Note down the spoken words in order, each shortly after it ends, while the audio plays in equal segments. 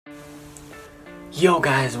Yo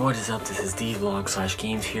guys, what is up? This is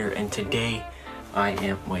DVlog/Games here, and today I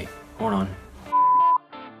am, wait, hold on.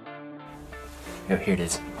 Oh, here it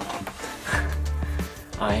is.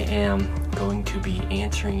 I am going to be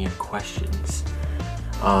answering your questions.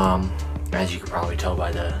 As you can probably tell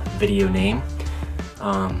by the video name.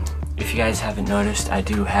 If you guys haven't noticed, I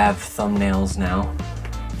do have thumbnails now,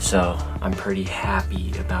 so I'm pretty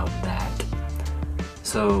happy about that.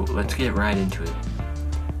 So let's get right into it.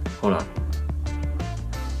 Hold on.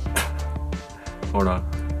 Hold on.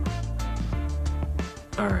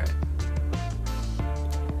 Alright.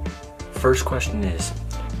 First question is,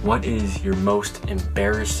 what's your most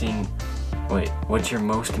embarrassing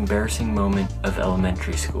moment of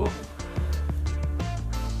elementary school?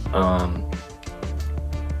 The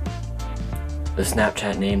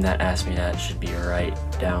Snapchat name that asked me that should be right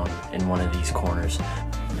down in one of these corners.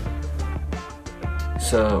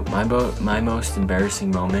 So my most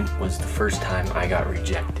embarrassing moment was the first time I got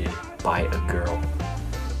rejected by a girl.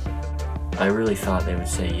 I really thought they would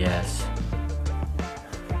say yes.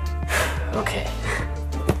 Okay.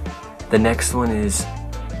 The next one is,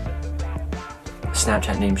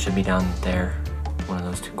 Snapchat name should be down there, one of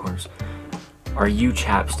those two corners. Are you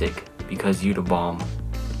chapstick? Because you the bomb.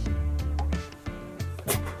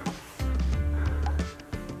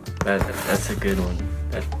 That's a good one.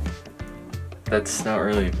 That's not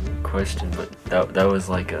really a question, but that was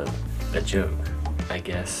like a joke, I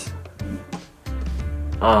guess.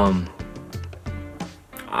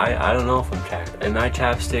 I don't know if I'm chapstick. Am I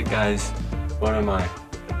chapstick, guys? What am I?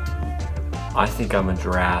 I think I'm a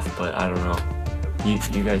giraffe, but I don't know. You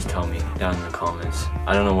guys tell me down in the comments.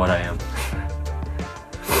 I don't know what I am.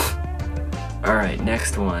 Alright,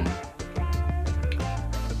 next one.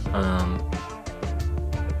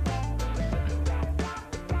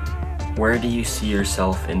 Where do you see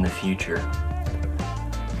yourself in the future?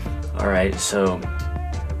 Alright, so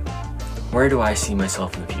where do I see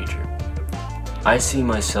myself in the future? I see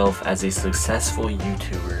myself as a successful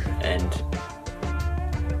YouTuber and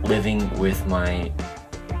living with my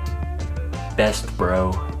best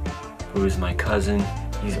bro, who is my cousin.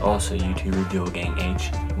 He's also a YouTuber,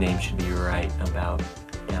 DualGangH. Name should be right about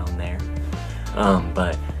down there.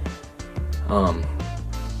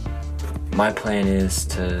 My plan is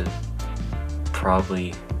to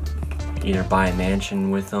probably either buy a mansion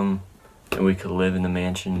with them, and we could live in the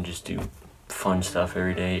mansion and just do fun stuff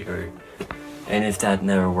every day, and if that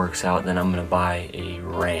never works out, then I'm gonna buy a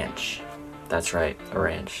ranch. That's right, a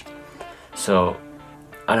ranch. So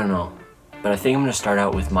I don't know, but I think I'm gonna start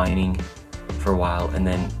out with mining for a while, and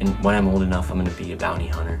then when I'm old enough, I'm gonna be a bounty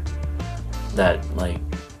hunter. That, like,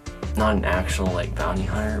 not an actual like bounty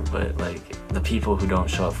hunter, but like the people who don't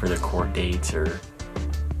show up for their court dates, or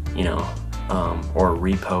you know, or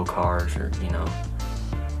repo cars, or you know,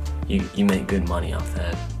 you make good money off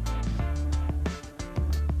that.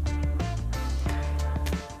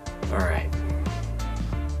 Alright.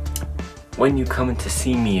 When you coming to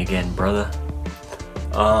see me again, brother?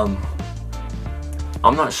 I'm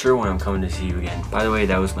not sure when I'm coming to see you again. By the way,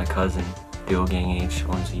 that was my cousin, DualGangH,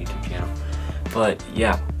 owns a YouTube channel. But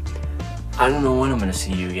yeah, I don't know when I'm gonna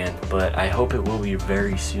see you again, but I hope it will be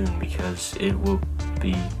very soon, because it will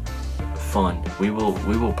be fun. We will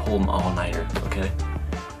pull them all-nighter, okay?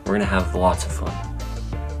 We're gonna have lots of fun.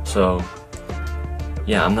 So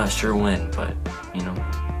yeah, I'm not sure when, but you know.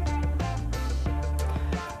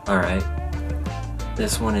 Alright.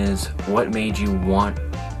 This one is, what made you want to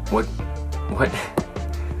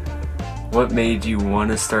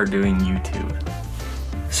start doing YouTube?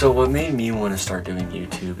 So what made me want to start doing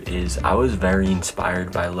YouTube is I was very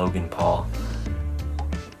inspired by Logan Paul.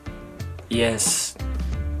 Yes,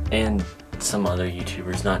 and some other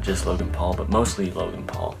YouTubers, not just Logan Paul, but mostly Logan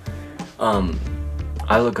Paul.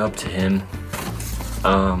 I look up to him.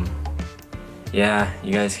 Yeah,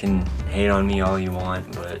 you guys can hate on me all you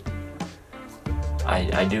want, but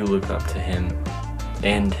I do look up to him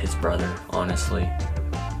and his brother, honestly.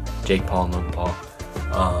 Jake Paul and Logan Paul.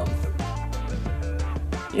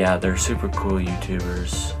 Yeah, they're super cool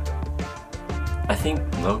YouTubers. I think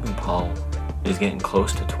Logan Paul is getting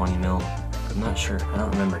close to 20 mil. I'm not sure, I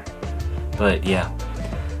don't remember. But yeah,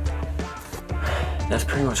 that's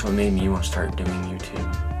pretty much what made me want to start doing YouTube.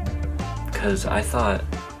 Because I thought,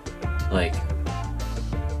 like,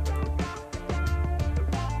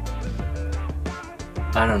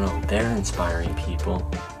 I don't know, they're inspiring people,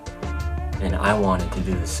 and I wanted to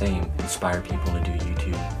do the same, inspire people to do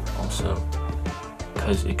YouTube also,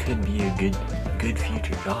 because it could be a good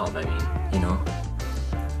future job, I mean, you know.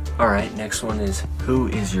 Alright, next one is, who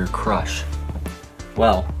is your crush?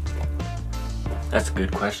 Well, that's a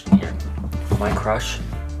good question here. My crush?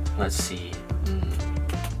 Let's see.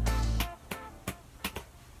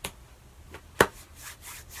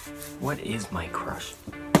 What is my crush?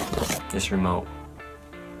 This remote.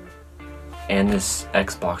 And this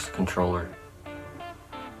Xbox controller.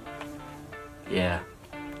 Yeah.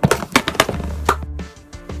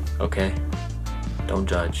 Okay. Don't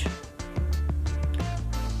judge.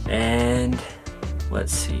 And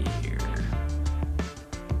let's see here.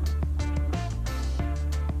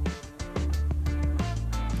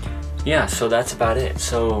 Yeah, so that's about it.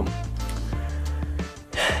 So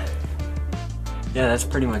yeah, that's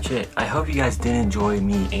pretty much it. I hope you guys did enjoy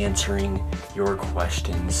me answering your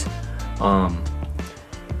questions.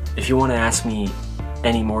 If you want to ask me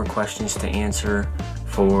any more questions to answer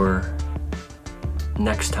for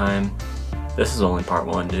next time, this is only part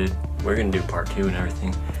 1, dude. We're gonna do part 2 and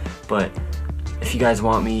everything. But if you guys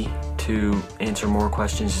want me to answer more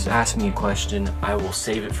questions, just ask me a question. I will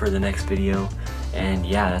save it for the next video. And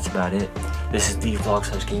yeah, that's about it. This is the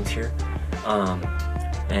Vlogsuch Games here.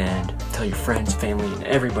 And tell your friends, family, and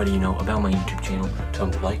everybody you know about my YouTube channel. Tell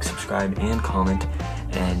them to like, subscribe, and comment.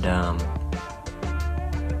 And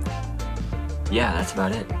yeah, that's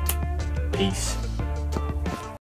about it. Peace.